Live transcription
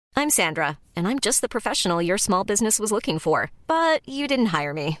I'm Sandra, and I'm just the professional your small business was looking for. But you didn't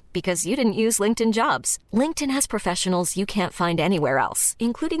hire me because you didn't use LinkedIn Jobs. LinkedIn has professionals you can't find anywhere else,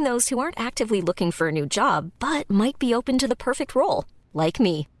 including those who aren't actively looking for a new job, but might be open to the perfect role, like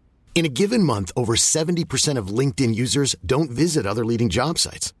me. In a given month, over 70% of LinkedIn users don't visit other leading job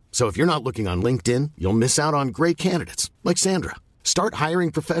sites. So if you're not looking on LinkedIn, you'll miss out on great candidates like Sandra. Start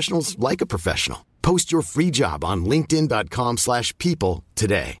hiring professionals like a professional. Post your free job on linkedin.com/people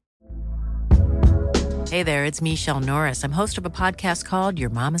today. Hey there, it's Michelle Norris. I'm host of a podcast called Your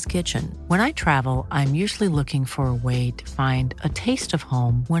Mama's Kitchen. When I travel, I'm usually looking for a way to find a taste of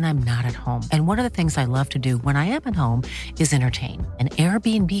home when I'm not at home. And one of the things I love to do when I am at home is entertain. And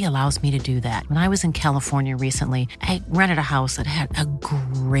Airbnb allows me to do that. When I was in California recently, I rented a house that had a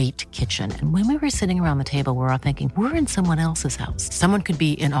great kitchen. And when we were sitting around the table, we're all thinking, we're in someone else's house. Someone could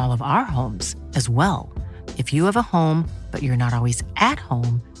be in all of our homes as well. If you have a home, but you're not always at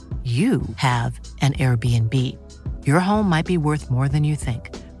home, you have an Airbnb. Your home might be worth more than you think.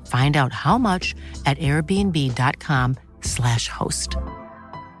 Find out how much at airbnb.com/host.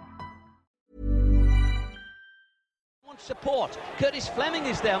 Support. Curtis Fleming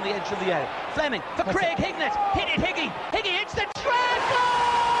is down the edge of the area. Fleming for Craig Hignett. Hit it, Higgy. Higgy hits the treble!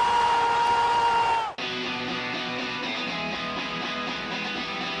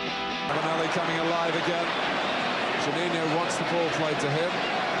 Ravanelli coming alive again. Juninho wants the ball played to him.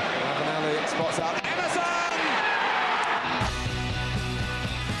 Ravanelli spots out Emerson!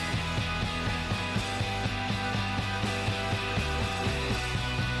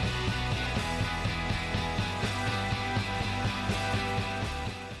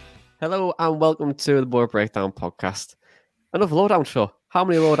 Hello and welcome to the Board Breakdown podcast. Another Lowdown show. How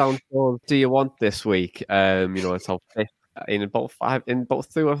many Lowdown shows do you want this week? It's our fifth in about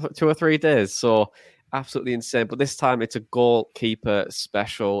 2 or 3 days. So absolutely insane. But this time it's a goalkeeper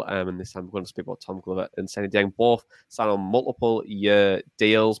special. And this time we're going to speak about Tom Glover and Seny Dieng, both signed on multiple year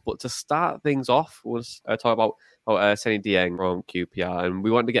deals. But to start things off, we'll talk about Seny Dieng from QPR. And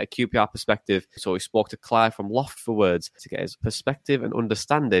we wanted to get a QPR perspective. So we spoke to Clive from Loft for Words to get his perspective and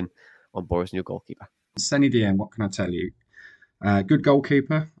understanding on Boro's new goalkeeper. Seny Dieng, what can I tell you? Good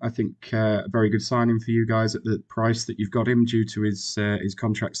goalkeeper. I think a very good signing for you guys at the price that you've got him due to his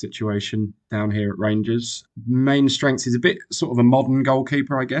contract situation down here at Rangers. Main strengths is a bit sort of a modern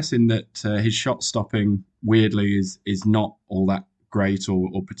goalkeeper, I guess, in that his shot stopping weirdly is not all that great or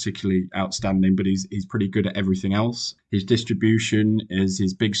particularly outstanding, but he's pretty good at everything else. His distribution is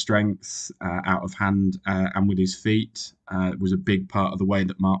his big strength out of hand and with his feet. Was a big part of the way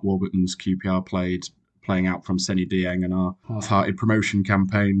that Mark Warburton's QPR playing out from Seny Dieng, and our half-hearted promotion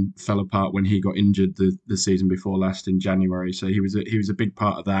campaign fell apart when he got injured the season before last in January. So he was a big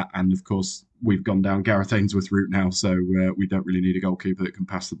part of that, and of course we've gone down Gareth Ainsworth route now, so we don't really need a goalkeeper that can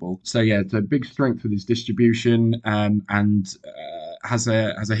pass the ball. So yeah, it's a big strength with his distribution, and has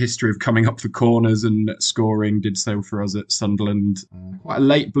a history of coming up for corners and scoring. Did so for us at Sunderland. Quite a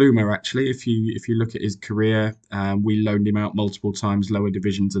late bloomer actually. If you look at his career, we loaned him out multiple times, lower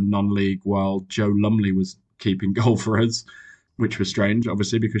divisions and non-league, while Joe Lumley was keeping goal for us, which was strange,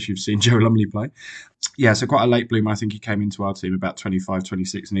 obviously, because you've seen Joe Lumley play. Yeah, so quite a late bloomer. I think he came into our team about 25,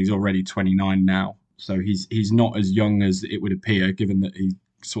 26, and he's already 29 now. So he's not as young as it would appear, given that he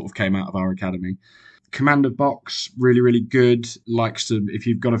sort of came out of our academy. Command of box, really, really good. Likes to, if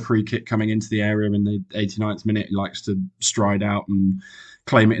you've got a free kick coming into the area in the 89th minute, he likes to stride out and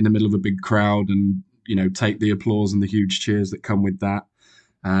claim it in the middle of a big crowd and, take the applause and the huge cheers that come with that.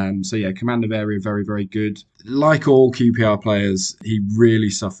 So yeah, command of area, very, very good. Like all QPR players, he really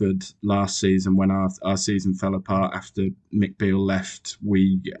suffered last season when our season fell apart after Mick Beale left.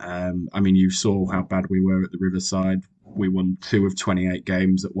 You saw how bad we were at the Riverside. We won 2 of 28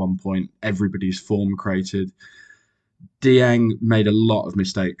 games at one point. Everybody's form cratered. Dieng made a lot of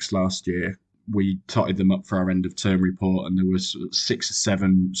mistakes last year. We totted them up for our end of term report, and there was 6 or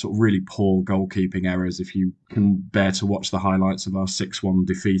 7 sort of really poor goalkeeping errors. If you can bear to watch the highlights of our 6-1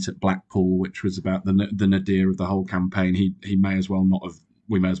 defeat at Blackpool, which was about the nadir of the whole campaign, we may as well have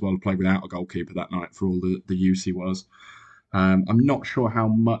played without a goalkeeper that night for all the use he was. I'm not sure how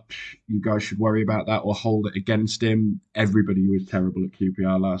much you guys should worry about that or hold it against him. Everybody was terrible at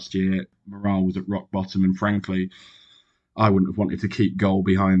QPR last year. Morale was at rock bottom, and frankly, I wouldn't have wanted to keep goal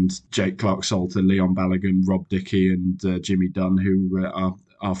behind Jake Clark-Salter, Leon Balogun, Rob Dickey and Jimmy Dunn, who are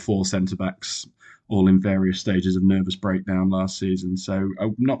our 4 centre-backs, all in various stages of nervous breakdown last season. So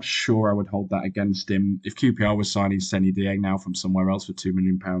I'm not sure I would hold that against him. If QPR was signing Seny Dieng now from somewhere else for £2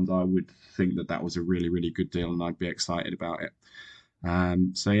 million, I would think that was a really, really good deal, and I'd be excited about it.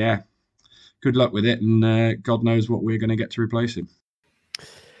 So yeah, good luck with it, and God knows what we're going to get to replace him.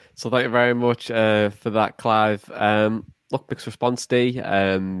 So thank you very much for that, Clive. Look, mixed response, D,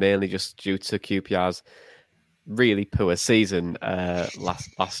 mainly just due to QPR's really poor season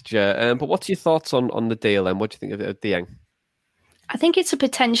last year. But what's your thoughts on the deal, and what do you think of Dieng? I think it's a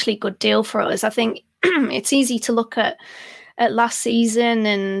potentially good deal for us. I think it's easy to look at last season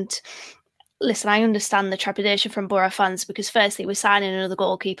and listen, I understand the trepidation from Borough fans because firstly, we're signing another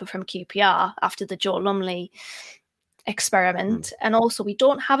goalkeeper from QPR after the Joe Lumley experiment. And also we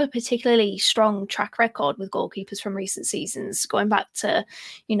don't have a particularly strong track record with goalkeepers from recent seasons, going back to,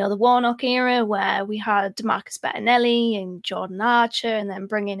 the Warnock era where we had Marcus Bettinelli and Jordan Archer, and then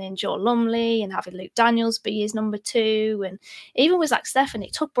bringing in Joe Lumley and having Luke Daniels be his number 2. And even with Zach Steffen,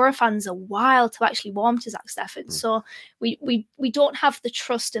 it took Borough fans a while to actually warm to Zach Steffen. So we don't have the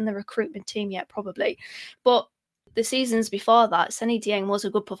trust in the recruitment team yet, probably. But the seasons before that, Seny Dieng was a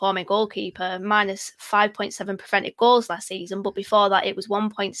good performing goalkeeper, minus 5.7 prevented goals last season, but before that it was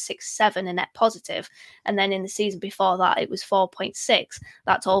 1.67 a net positive, and then in the season before that it was 4.6.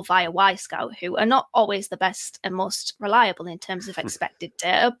 That's all via Y-Scout, who are not always the best and most reliable in terms of expected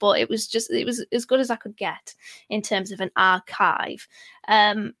data, but it was as good as I could get in terms of an archive.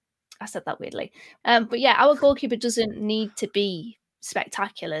 I said that weirdly. But yeah, our goalkeeper doesn't need to be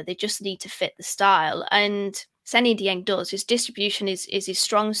spectacular. They just need to fit the style. And Seny Dieng does. His distribution is his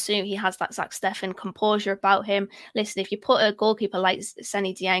strong suit. He has that Zach Steffen composure about him. Listen, if you put a goalkeeper like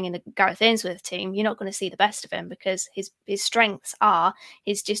Seny Dieng in a Gareth Ainsworth team, you're not going to see the best of him because his strengths are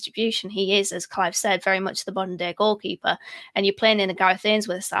his distribution. He is, as Clive said, very much the modern day goalkeeper. And you're playing in a Gareth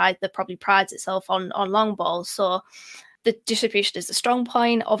Ainsworth side that probably prides itself on long balls. So the distribution is the strong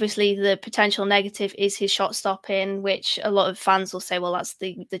point. Obviously, the potential negative is his shot stopping, which a lot of fans will say, well, that's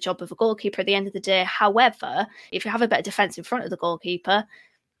the job of a goalkeeper at the end of the day. However, if you have a better defence in front of the goalkeeper,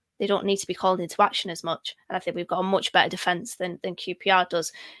 they don't need to be called into action as much. And I think we've got a much better defence than QPR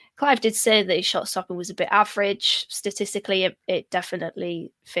does. Clive did say that his shot stopping was a bit average. Statistically, it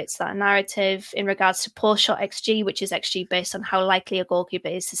definitely fits that narrative. In regards to post-shot XG, which is XG based on how likely a goalkeeper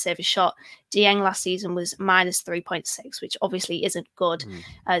is to save a shot, Dieng last season was minus 3.6, which obviously isn't good.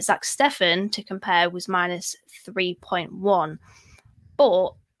 Zach Steffen, to compare, was minus 3.1. But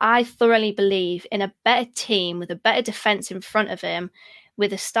I thoroughly believe in a better team with a better defence in front of him,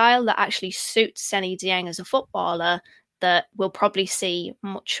 with a style that actually suits Seny Dieng as a footballer, that we'll probably see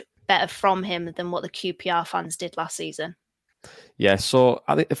much better from him than what the QPR fans did last season. Yeah, so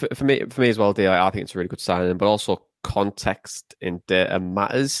I think for me as well, I think it's a really good signing, but also context in data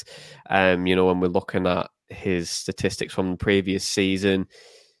matters. When we're looking at his statistics from the previous season,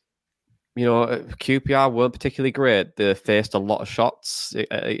 QPR weren't particularly great. They faced a lot of shots.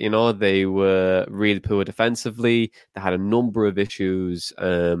 They were really poor defensively. They had a number of issues.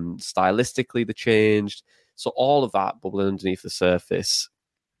 Stylistically, they changed. So all of that bubbling underneath the surface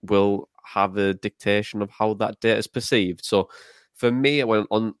will have a dictation of how that data is perceived. So for me, when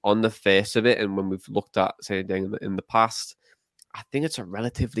on the face of it, and when we've looked at Seny Dieng in the past, I think it's a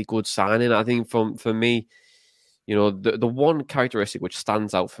relatively good signing. I think for me, the one characteristic which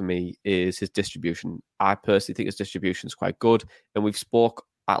stands out for me is his distribution. I personally think his distribution is quite good, and we've spoke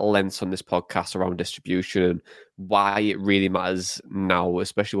at length on this podcast around distribution and why it really matters now,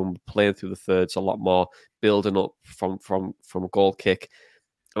 especially when we're playing through the thirds a lot more, building up from a goal kick.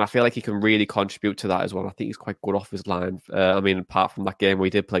 And I feel like he can really contribute to that as well. I think he's quite good off his line. Apart from that game where he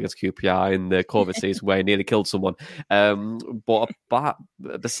did play against QPR in the COVID season where he nearly killed someone. But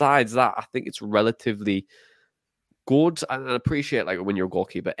besides that, I think it's relatively good. And I appreciate, like, when you're a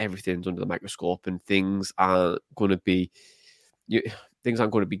goalkeeper, everything's under the microscope and things aren't going to be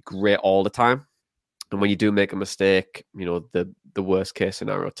great all the time. And when you do make a mistake, the worst case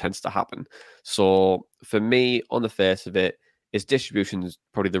scenario tends to happen. So for me, on the face of it, his distribution is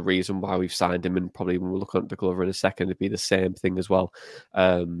probably the reason why we've signed him, and probably when we look at the Glover in a second, it'd be the same thing as well.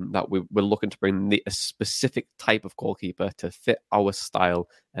 That we're looking to bring a specific type of goalkeeper to fit our style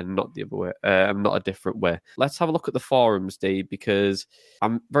and not the other way, not a different way. Let's have a look at the forums, Dee, because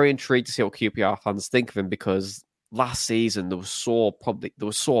I'm very intrigued to see what QPR fans think of him, because last season there was so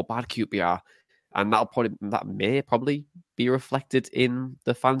bad QPR, and that may probably be reflected in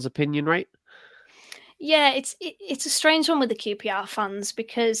the fans' opinion, right? Yeah, it's a strange one with the QPR fans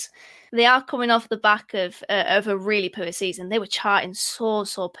because they are coming off the back of a really poor season. They were charting so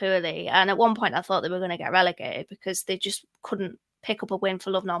poorly, and at one point I thought they were going to get relegated because they just couldn't pick up a win for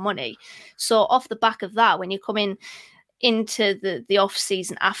love nor money. So off the back of that, when you come into the off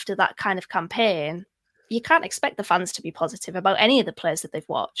season after that kind of campaign, you can't expect the fans to be positive about any of the players that they've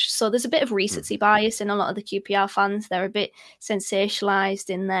watched. So there's a bit of recency bias in a lot of the QPR fans. They're a bit sensationalized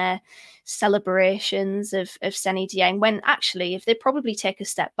in their celebrations of Seny Dieng, when actually, if they probably take a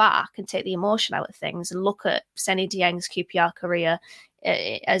step back and take the emotion out of things and look at Seny Dieng's QPR career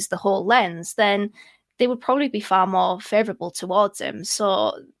as the whole lens, then they would probably be far more favourable towards him.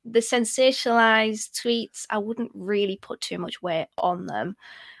 So the sensationalised tweets, I wouldn't really put too much weight on them.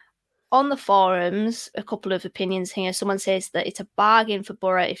 On the forums, a couple of opinions here. Someone says that it's a bargain for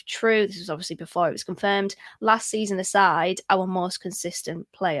Borough if true. This was obviously before it was confirmed. Last season aside, our most consistent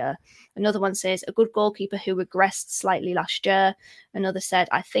player. Another one says, a good goalkeeper who regressed slightly last year. Another said,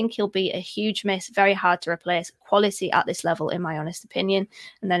 I think he'll be a huge miss, very hard to replace. Quality at this level, in my honest opinion.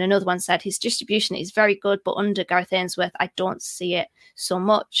 And then another one said, his distribution is very good, but under Gareth Ainsworth, I don't see it so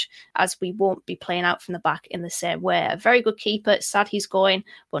much, as we won't be playing out from the back in the same way. A very good keeper, sad he's going,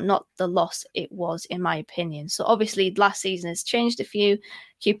 but not the loss it was, in my opinion. So obviously last season has changed a few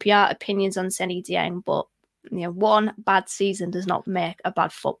QPR opinions on Seny Dieng, but one bad season does not make a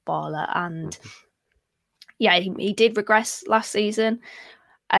bad footballer. And yeah, he did regress last season.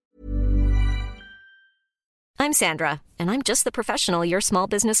 I'm Sandra, and I'm just the professional your small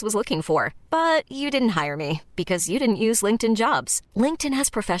business was looking for. But you didn't hire me because you didn't use LinkedIn Jobs. LinkedIn has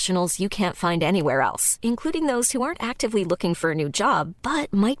professionals you can't find anywhere else, including those who aren't actively looking for a new job,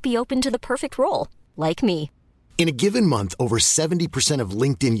 but might be open to the perfect role, like me. In a given month, over 70% of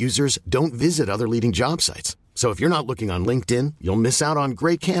LinkedIn users don't visit other leading job sites. So if you're not looking on LinkedIn, you'll miss out on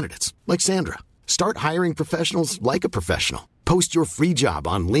great candidates like Sandra. Start hiring professionals like a professional. Post your free job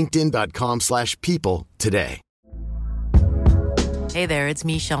on linkedin.com/people today. Hey there, it's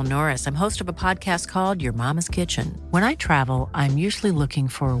Michelle Norris. I'm host of a podcast called Your Mama's Kitchen. When I travel, I'm usually looking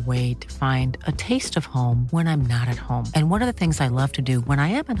for a way to find a taste of home when I'm not at home. And one of the things I love to do when I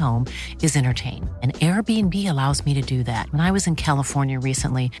am at home is entertain. And Airbnb allows me to do that. When I was in California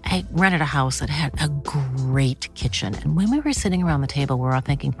recently, I rented a house that had a great kitchen. And when we were sitting around the table, we were all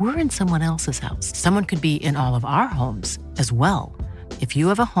thinking, we're in someone else's house. Someone could be in all of our homes as well. If you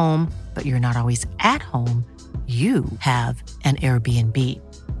have a home, but you're not always at home, you have an Airbnb.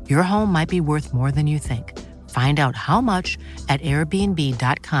 Your home might be worth more than you think. Find out how much at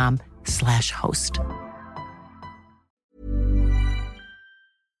airbnb.com/host.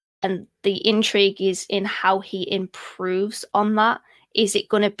 And the intrigue is in how he improves on that. Is it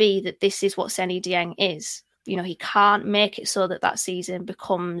going to be that this is what Seny Dieng is? He can't make it so that season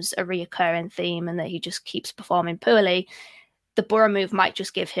becomes a reoccurring theme and that he just keeps performing poorly. The Borough move might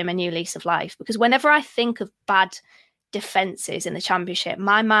just give him a new lease of life, because whenever I think of bad defences in the Championship,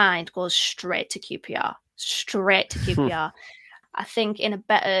 my mind goes straight to QPR. I think in a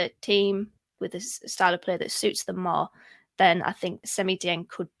better team with a style of play that suits them more, then I think Seny Dieng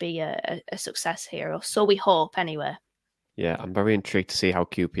could be a success here, or so we hope anyway. Yeah, I'm very intrigued to see how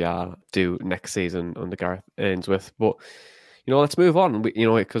QPR do next season under Gareth Ainsworth. But let's move on.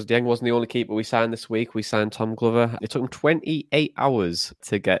 Because Dieng wasn't the only keeper we signed this week. We signed Tom Glover. It took him 28 hours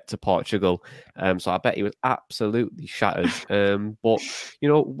to get to Portugal. So I bet he was absolutely shattered. But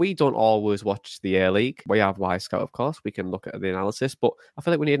we don't always watch the A-League. We have Y-Scout, of course. We can look at the analysis. But I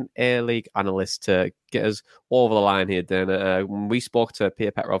feel like we need an A-League analyst to get us over the line here, Dan. We spoke to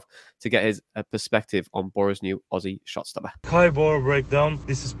Peter Petrov to get his perspective on Borough's new Aussie shot stopper. Hi, Borough Breakdown.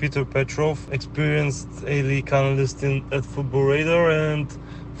 This is Peter Petrov, experienced A-League analyst at Football Radar and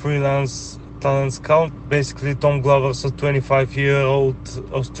freelance talent scout. Basically, Tom Glover's a 25-year-old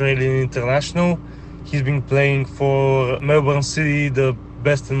Australian international. He's been playing for Melbourne City, the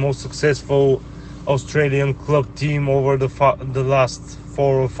best and most successful Australian club team over the last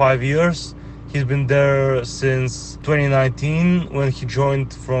 4 or 5 years. He's been there since 2019 when he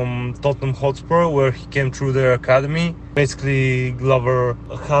joined from Tottenham Hotspur, where he came through their academy. Basically, Glover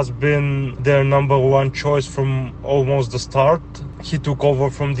has been their number one choice from almost the start. He took over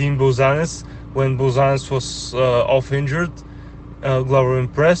from Dean Bouzanis when Bouzanis was off injured. Glover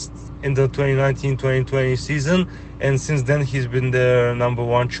impressed in the 2019-2020 season, and since then he's been their number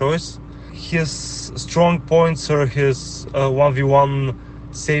one choice. His strong points are his 1v1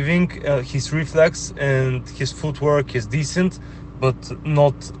 saving, his reflex, and his footwork is decent, but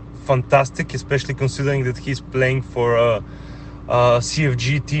not fantastic, especially considering that he's playing for a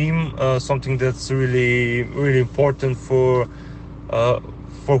CFG team, something that's really, really important for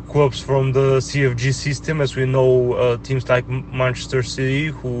clubs from the CFG system, as we know teams like Manchester City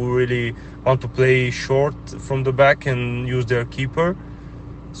who really want to play short from the back and use their keeper.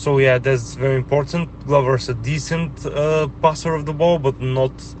 So yeah, that's very important. Glover's a decent passer of the ball, but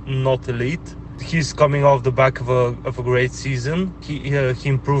not elite. he's coming off the back of a great season. He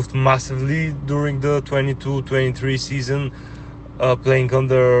improved massively during the 22-23 season, playing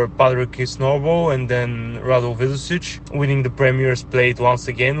under Patrick Snorbo and then Rado Vidosic, winning the Premier's Plate once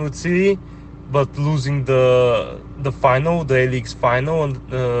again with City, but losing the final, the A-League's final,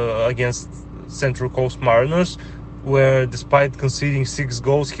 against Central Coast Mariners, where despite conceding 6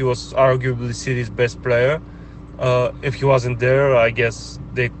 goals, he was arguably City's best player. If he wasn't there, I guess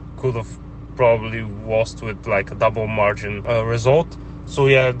they could have probably lost with like a double margin result. So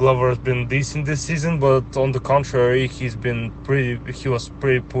yeah, Glover has been decent this season, but on the contrary, he was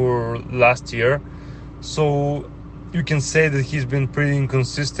pretty poor last year. So you can say that he's been pretty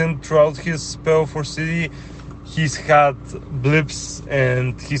inconsistent throughout his spell for City. He's had blips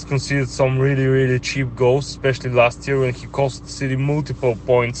and he's conceded some really, really cheap goals, especially last year when he cost City multiple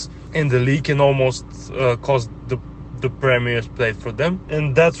points in the league and almost cost the Premier's Plate for them.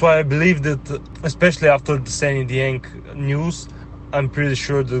 And that's why I believe that, especially after the Seny Dieng news, I'm pretty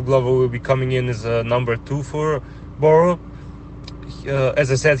sure that Glover will be coming in as a number 2 for Borough.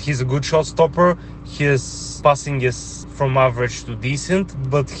 As I said, he's a good shot stopper. His passing is from average to decent,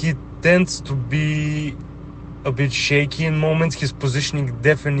 but he tends to be a bit shaky in moments. His positioning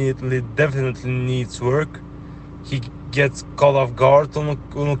definitely needs work. He gets caught off guard on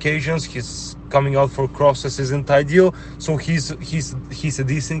occasions. His coming out for crosses isn't ideal. So he's a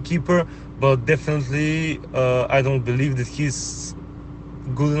decent keeper, but definitely I don't believe that he's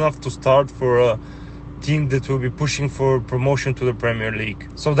good enough to start for a team that will be pushing for promotion to the Premier League.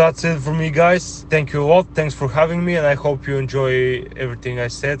 So that's it for me, guys. Thank you a lot. Thanks for having me, and I hope you enjoy everything I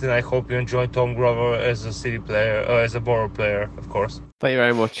said, and I hope you enjoy Tom Glover as a City player, as a Borough player, of course. Thank you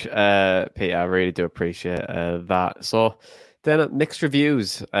very much, Peter. I really do appreciate that. So then mixed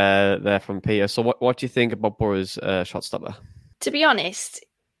reviews there from Peter. So what do you think about Borough's shot stopper? To be honest,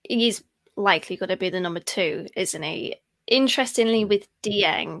 he's likely going to be the number 2, isn't he? Interestingly, with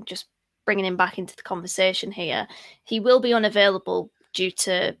Dieng, just bringing him back into the conversation here, he will be unavailable due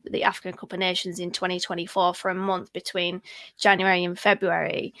to the African Cup of Nations in 2024 for a month between January and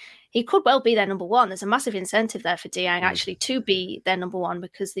February. He could well be their number 1. There's a massive incentive there for Dieng actually to be their number 1,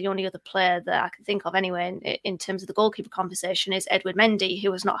 because the only other player that I can think of anyway in terms of the goalkeeper conversation is Edward Mendy,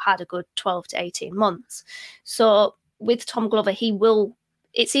 who has not had a good 12 to 18 months. So with Tom Glover,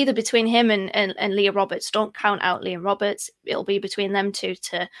 it's either between him and Liam Roberts. Don't count out Liam Roberts. It'll be between them two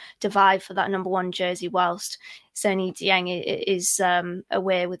to vie for that number 1 jersey, whilst Seny Dieng is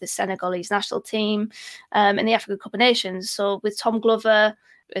away with the Senegalese national team in the African Cup of Nations. So with Tom Glover,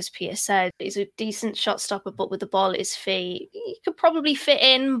 as Peter said, he's a decent shot stopper, but with the ball at his feet, he could probably fit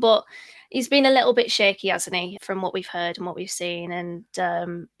in, but he's been a little bit shaky, hasn't he, from what we've heard and what we've seen. And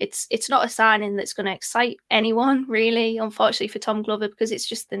it's not a signing that's going to excite anyone, really, unfortunately, for Tom Glover, because it's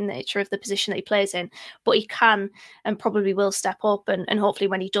just the nature of the position that he plays in. But he can and probably will step up, and hopefully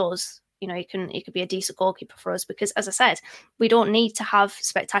when he does, he could be a decent goalkeeper for us, because, as I said, we don't need to have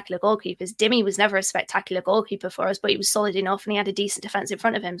spectacular goalkeepers. Dimmy was never a spectacular goalkeeper for us, but he was solid enough and he had a decent defence in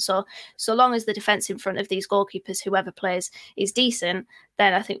front of him. So long as the defence in front of these goalkeepers, whoever plays, is decent,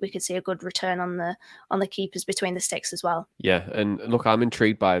 then I think we could see a good return on the keepers between the sticks as well. Yeah, and look, I'm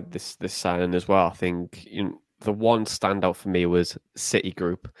intrigued by this signing as well. I think the one standout for me was City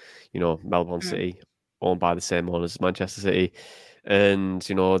Group, Melbourne City, owned by the same owners as Manchester City. And,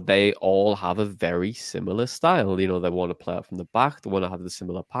 they all have a very similar style. They want to play out from the back. They want to have the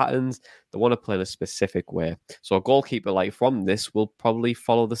similar patterns. They want to play in a specific way. So a goalkeeper like from this will probably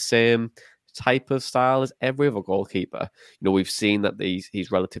follow the same type of style as every other goalkeeper. We've seen that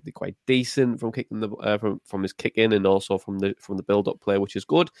he's relatively quite decent from kicking from his kick in, and also from the build up play, which is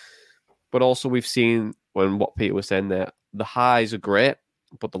good. But also we've seen, when what Peter was saying there, the highs are great,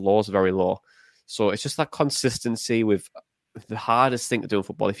 but the lows are very low. So it's just that consistency with the hardest thing to do in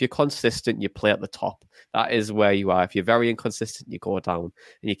football. If you're consistent, you play at the top. That is where you are. If you're very inconsistent, you go down,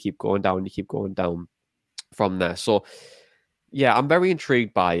 and you keep going down, you keep going down from there. So yeah, I'm very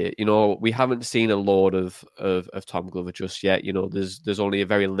intrigued by it. We haven't seen a load of Tom Glover just yet. There's only a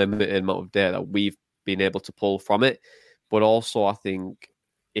very limited amount of data that we've been able to pull from it. But also I think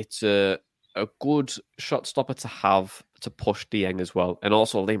it's a good shot stopper to have to push Dieng as well. And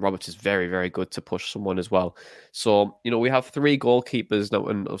also Liam Roberts is very, very good to push someone as well. So, we have 3 goalkeepers now,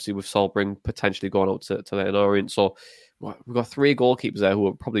 and obviously with Solbring potentially going out to Leyton Orient. So we've got 3 goalkeepers there who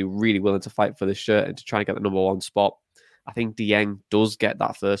are probably really willing to fight for this shirt and to try and get the number 1 spot. I think Dieng does get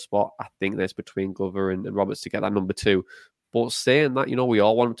that first spot. I think there's between Glover and Roberts to get that number 2. But saying that, we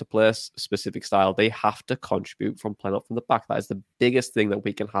all want them to play a specific style. They have to contribute from playing up from the back. That is the biggest thing that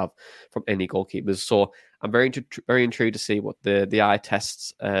we can have from any goalkeepers. So I'm very intrigued to see what the eye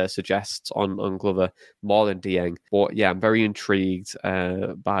tests suggests on Glover more than Dieng. But yeah, I'm very intrigued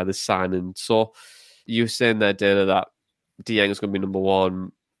by the signing. So you're saying there, Dana, that Dieng is going to be number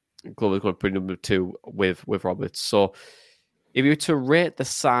one, Glover's going to be number two with Roberts. So if you were to rate the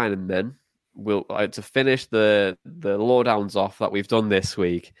signing, then to finish the lowdowns off that we've done this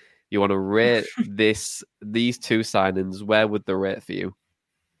week, you want to rate these two signings. Where would the rate for you?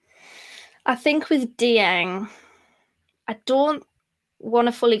 I think with Dieng, I don't want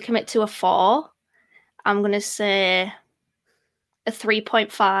to fully commit to a 4. I'm going to say a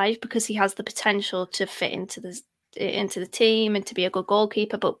 3.5 because he has the potential to fit into the team and to be a good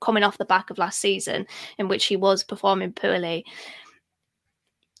goalkeeper. But coming off the back of last season, in which he was performing poorly,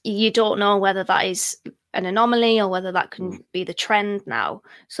 you don't know whether that is an anomaly or whether that can be the trend now.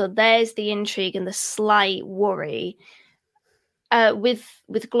 So there's the intrigue and the slight worry. With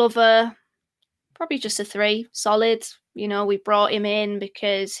Glover, probably just a 3, solid. We brought him in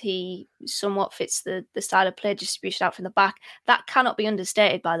because he somewhat fits the style of play, distribution out from the back. That cannot be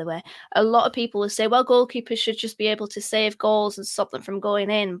understated, by the way. A lot of people will say, well, goalkeepers should just be able to save goals and stop them from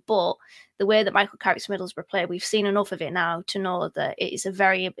going in. But the way that Michael Carrick-Middlesbrough play, we've seen enough of it now to know that it is a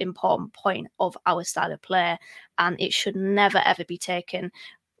very important point of our style of play, and it should never, ever be taken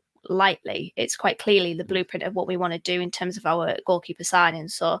lightly. It's quite clearly the blueprint of what we want to do in terms of our goalkeeper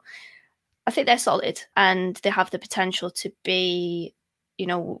signings. So I think they're solid and they have the potential to be,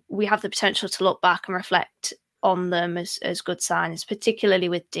 we have the potential to look back and reflect on them as good signings, particularly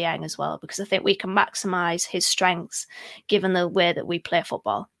with Dieng as well, because I think we can maximise his strengths given the way that we play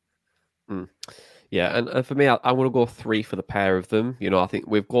football. Yeah, and for me, I want to go 3 for the pair of them. I think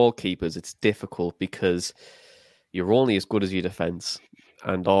with goalkeepers, it's difficult because you're only as good as your defence.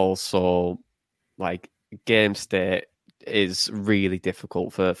 And also, game state is really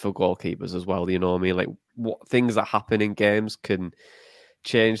difficult for goalkeepers as well. You know what I mean? Like, what things that happen in games can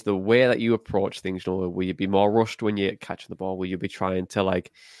change the way that you approach things. Will you be more rushed when you're catching the ball? Will you be trying to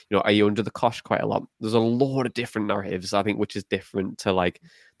are you under the cosh quite a lot? There's a lot of different narratives, I think, which is different to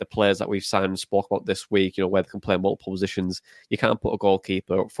the players that we've signed and spoke about this week, where they can play multiple positions. You can't put a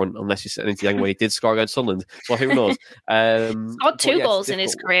goalkeeper up front unless you're sitting into Dieng when he did score against Sunderland. So who knows? Got 2 goals in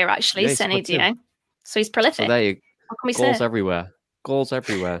his career, actually, Seny Dieng. So he's prolific. So there you What can we goals say? everywhere. Goals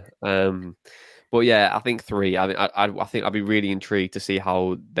everywhere. But yeah, I think 3. I think I'd be really intrigued to see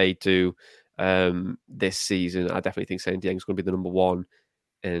how they do this season. I definitely think Seny Dieng is going to be the number 1.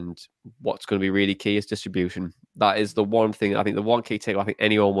 And what's going to be really key is distribution. That is the one thing, I think the one key take I think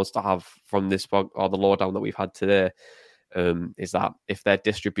anyone wants to have from this or the lowdown that we've had today is that if their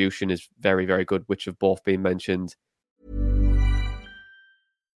distribution is very, very good, which have both been mentioned.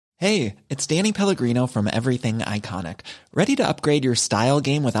 Hey, it's Danny Pellegrino from Everything Iconic. Ready to upgrade your style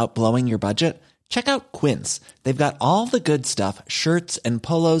game without blowing your budget? Check out Quince. They've got all the good stuff, shirts and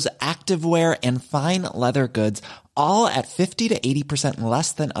polos, activewear, and fine leather goods, all at 50 to 80%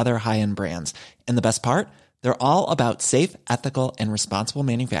 less than other high-end brands. And the best part? They're all about safe, ethical, and responsible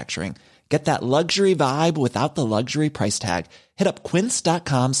manufacturing. Get that luxury vibe without the luxury price tag. Hit up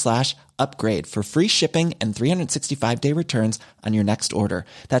quince.com/upgrade for free shipping and 365-day returns on your next order.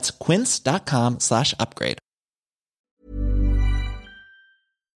 That's quince.com/upgrade.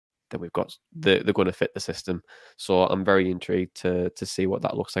 That we've got, they're going to fit the system. So I'm very intrigued to see what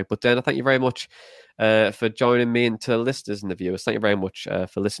that looks like. But Dana, thank you very much for joining me, and to listeners and the viewers, thank you very much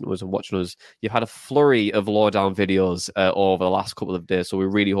for listening to us and watching us. You've had a flurry of lowdown videos over the last couple of days, so we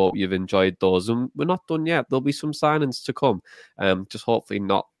really hope you've enjoyed those. And we're not done yet. There'll be some signings to come. Just hopefully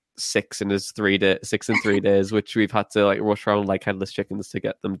not 6 in 3 days, which we've had to rush around like headless chickens to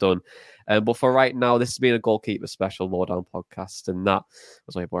get them done. But for right now, this has been a goalkeeper special lowdown podcast, and that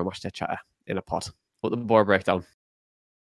was my boy Matchday Chatter in a pod. But the board breakdown.